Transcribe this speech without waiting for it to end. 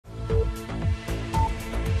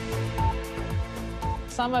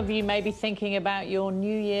Some of you may be thinking about your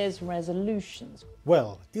New Year's resolutions.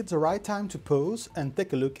 Well, it's the right time to pause and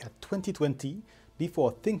take a look at 2020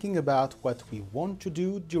 before thinking about what we want to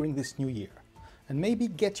do during this new year. And maybe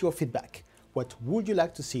get your feedback. What would you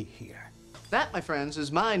like to see here? That, my friends,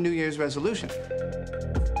 is my New Year's resolution.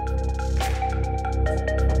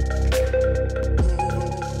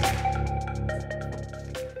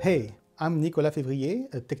 Hey, I'm Nicolas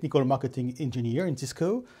Février, a technical marketing engineer in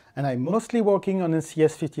Cisco, and I'm mostly working on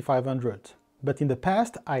NCS 5500. But in the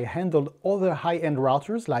past, I handled other high-end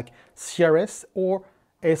routers like CRS or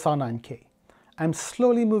SR9K. I'm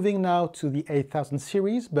slowly moving now to the 8000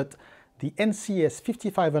 series, but the NCS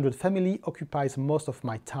 5500 family occupies most of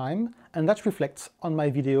my time, and that reflects on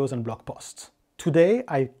my videos and blog posts. Today,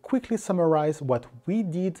 I quickly summarize what we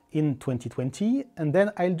did in 2020, and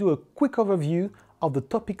then I'll do a quick overview of the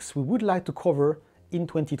topics we would like to cover in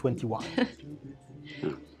 2021.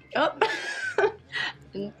 Oh.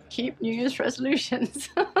 And keep New Year's resolutions.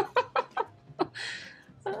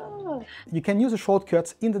 Oh. You can use the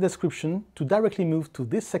shortcuts in the description to directly move to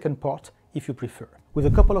this second part if you prefer. With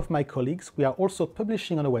a couple of my colleagues, we are also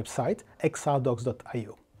publishing on a website,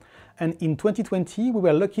 xrdocs.io. And in 2020, we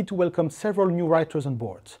were lucky to welcome several new writers on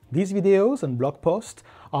board. These videos and blog posts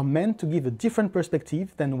are meant to give a different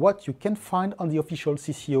perspective than what you can find on the official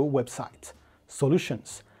CCO website.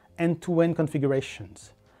 Solutions, end-to-end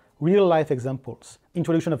configurations, real-life examples,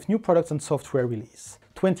 introduction of new products and software release.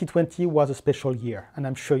 2020 was a special year, and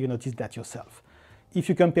I'm sure you noticed that yourself. If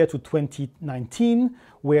you compare to 2019,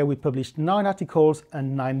 where we published 9 articles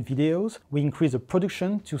and 9 videos, we increased the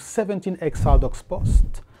production to 17 xrdocs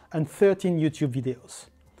posts and 13 YouTube videos.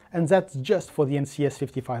 And that's just for the NCS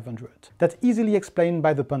 5500. That's easily explained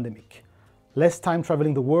by the pandemic. Less time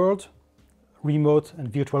traveling the world, remote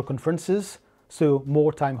and virtual conferences, so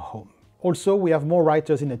more time home. Also, we have more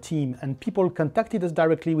writers in the team and people contacted us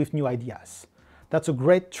directly with new ideas. That's a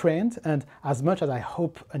great trend, and as much as I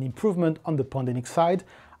hope an improvement on the pandemic side,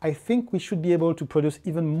 I think we should be able to produce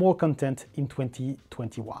even more content in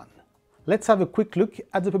 2021. Let's have a quick look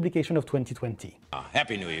at the publication of 2020.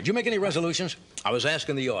 Happy New Year. Did you make any resolutions? I was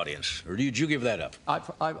asking the audience, or did you give that up? I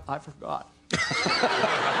forgot.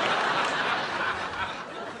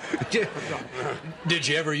 Did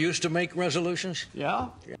you ever used to make resolutions? Yeah?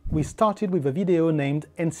 We started with a video named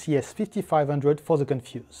NCS 5500 for the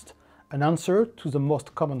confused, an answer to the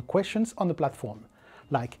most common questions on the platform,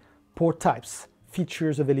 like port types,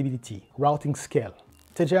 features availability, routing scale.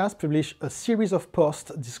 Tejas published a series of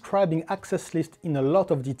posts describing access lists in a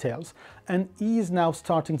lot of details, and he is now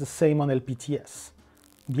starting the same on LPTS.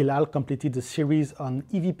 Bilal completed the series on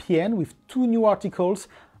EVPN with 2 new articles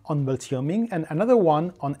on multi-homing and another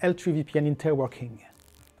one on L3 VPN interworking.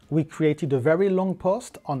 We created a very long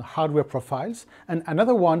post on hardware profiles and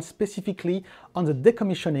another one specifically on the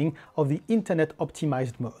decommissioning of the Internet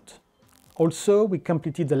optimized mode. Also, we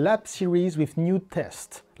completed the lab series with new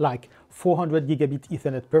tests like 400 gigabit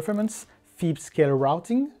Ethernet performance, FIB scale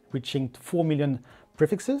routing, reaching 4 million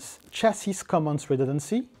prefixes, chassis commons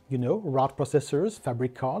redundancy, route processors,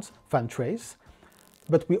 fabric cards, fan trays.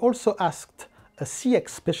 But we also asked a CX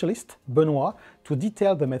specialist, Benoit, to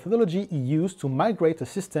detail the methodology he used to migrate a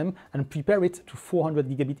system and prepare it to 400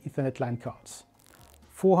 gigabit Ethernet line cards.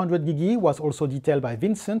 400 Gigi was also detailed by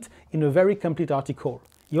Vincent in a very complete article.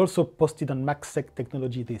 He also posted on MaxSec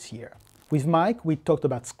Technology this year. With Mike, we talked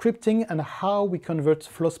about scripting and how we convert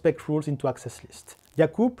flow spec rules into access lists.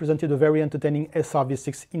 Jakub presented a very entertaining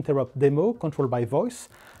SRv6 interrupt demo controlled by voice,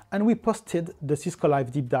 and we posted the Cisco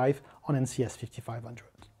Live deep dive on NCS 5500.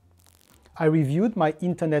 I reviewed my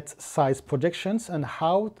internet size projections and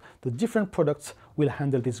how the different products will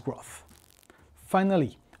handle this growth.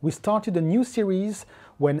 Finally, we started a new series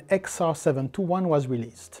when XR721 was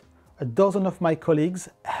released. A dozen of my colleagues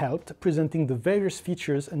helped presenting the various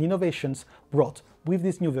features and innovations brought with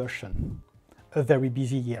this new version. A very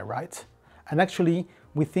busy year, right? And actually,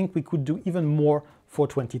 we think we could do even more for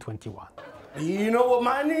 2021. You know what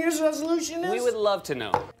my New Year's resolution is? We would love to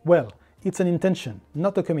know. Well, it's an intention,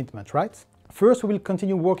 not a commitment, right? First, we will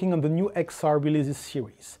continue working on the new XR releases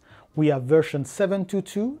series. We have version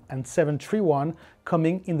 7.2.2 and 7.3.1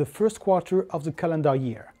 coming in the first quarter of the calendar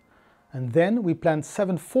year. And then we plan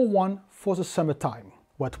 7.4.1 for the summertime.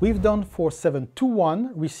 What we've done for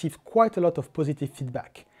 7.2.1 received quite a lot of positive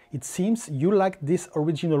feedback. It seems you like this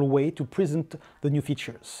original way to present the new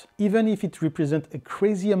features. Even if it represents a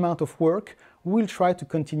crazy amount of work, we'll try to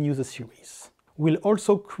continue the series. We'll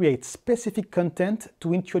also create specific content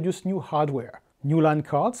to introduce new hardware, new line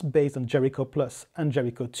cards based on Jericho Plus and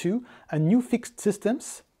Jericho 2, and new fixed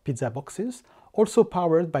systems, pizza boxes, also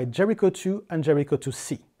powered by Jericho 2 and Jericho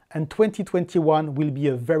 2C. and 2021 will be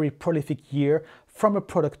a very prolific year from a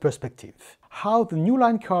product perspective. How the new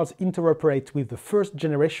line cards interoperate with the first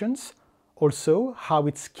generations, also how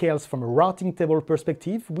it scales from a routing table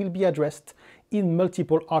perspective, will be addressed in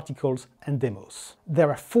multiple articles and demos. There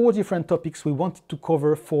are 4 different topics we wanted to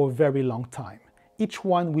cover for a very long time. Each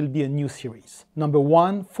one will be a new series. Number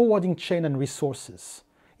 1, forwarding chain and resources.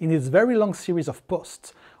 In this very long series of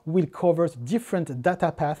posts, we'll cover different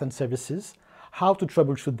data paths and services, how to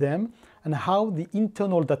troubleshoot them, and how the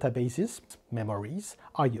internal databases, memories,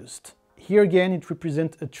 are used. Here again, it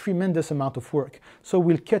represents a tremendous amount of work, so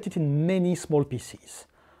we'll cut it in many small pieces.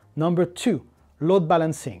 Number 2, load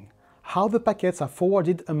balancing. How the packets are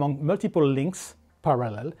forwarded among multiple links,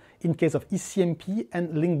 parallel, in case of ECMP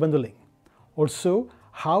and link bundling. Also,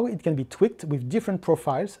 how it can be tweaked with different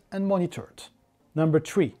profiles and monitored. Number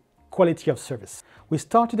 3, quality of service. We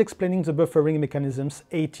started explaining the buffering mechanisms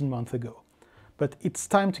 18 months ago, but it's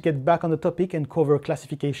time to get back on the topic and cover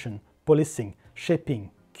classification, policing,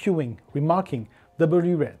 shaping, queuing, remarking, double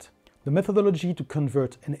reread. The methodology to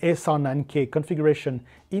convert an SR9K configuration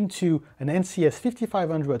into an NCS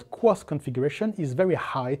 5500 QoS configuration is very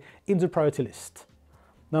high in the priority list.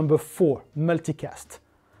 Number 4, multicast.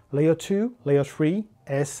 Layer 2, Layer 3,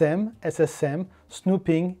 ASM, SSM,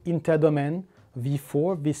 snooping, interdomain,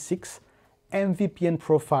 v4, v6, MVPN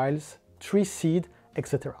profiles, 3-seed,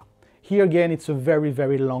 etc. Here again, it's a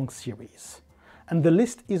very long series. And the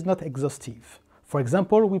list is not exhaustive. For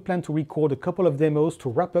example, we plan to record a couple of demos to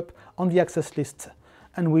wrap up on the access list,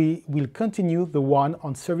 and we will continue the one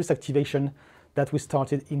on service activation that we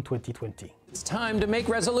started in 2020. It's time to make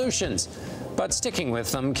resolutions, but sticking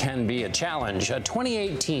with them can be a challenge. A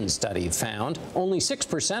 2018 study found only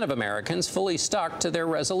 6% of Americans fully stuck to their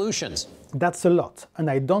resolutions. That's a lot, and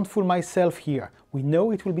I don't fool myself here. We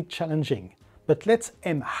know it will be challenging, but let's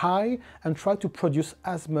aim high and try to produce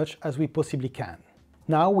as much as we possibly can.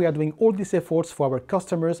 Now we are doing all these efforts for our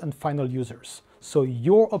customers and final users, so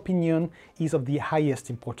your opinion is of the highest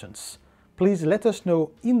importance. Please let us know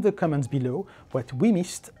in the comments below what we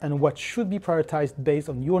missed and what should be prioritized based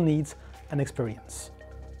on your needs and experience.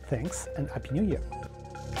 Thanks and Happy New Year!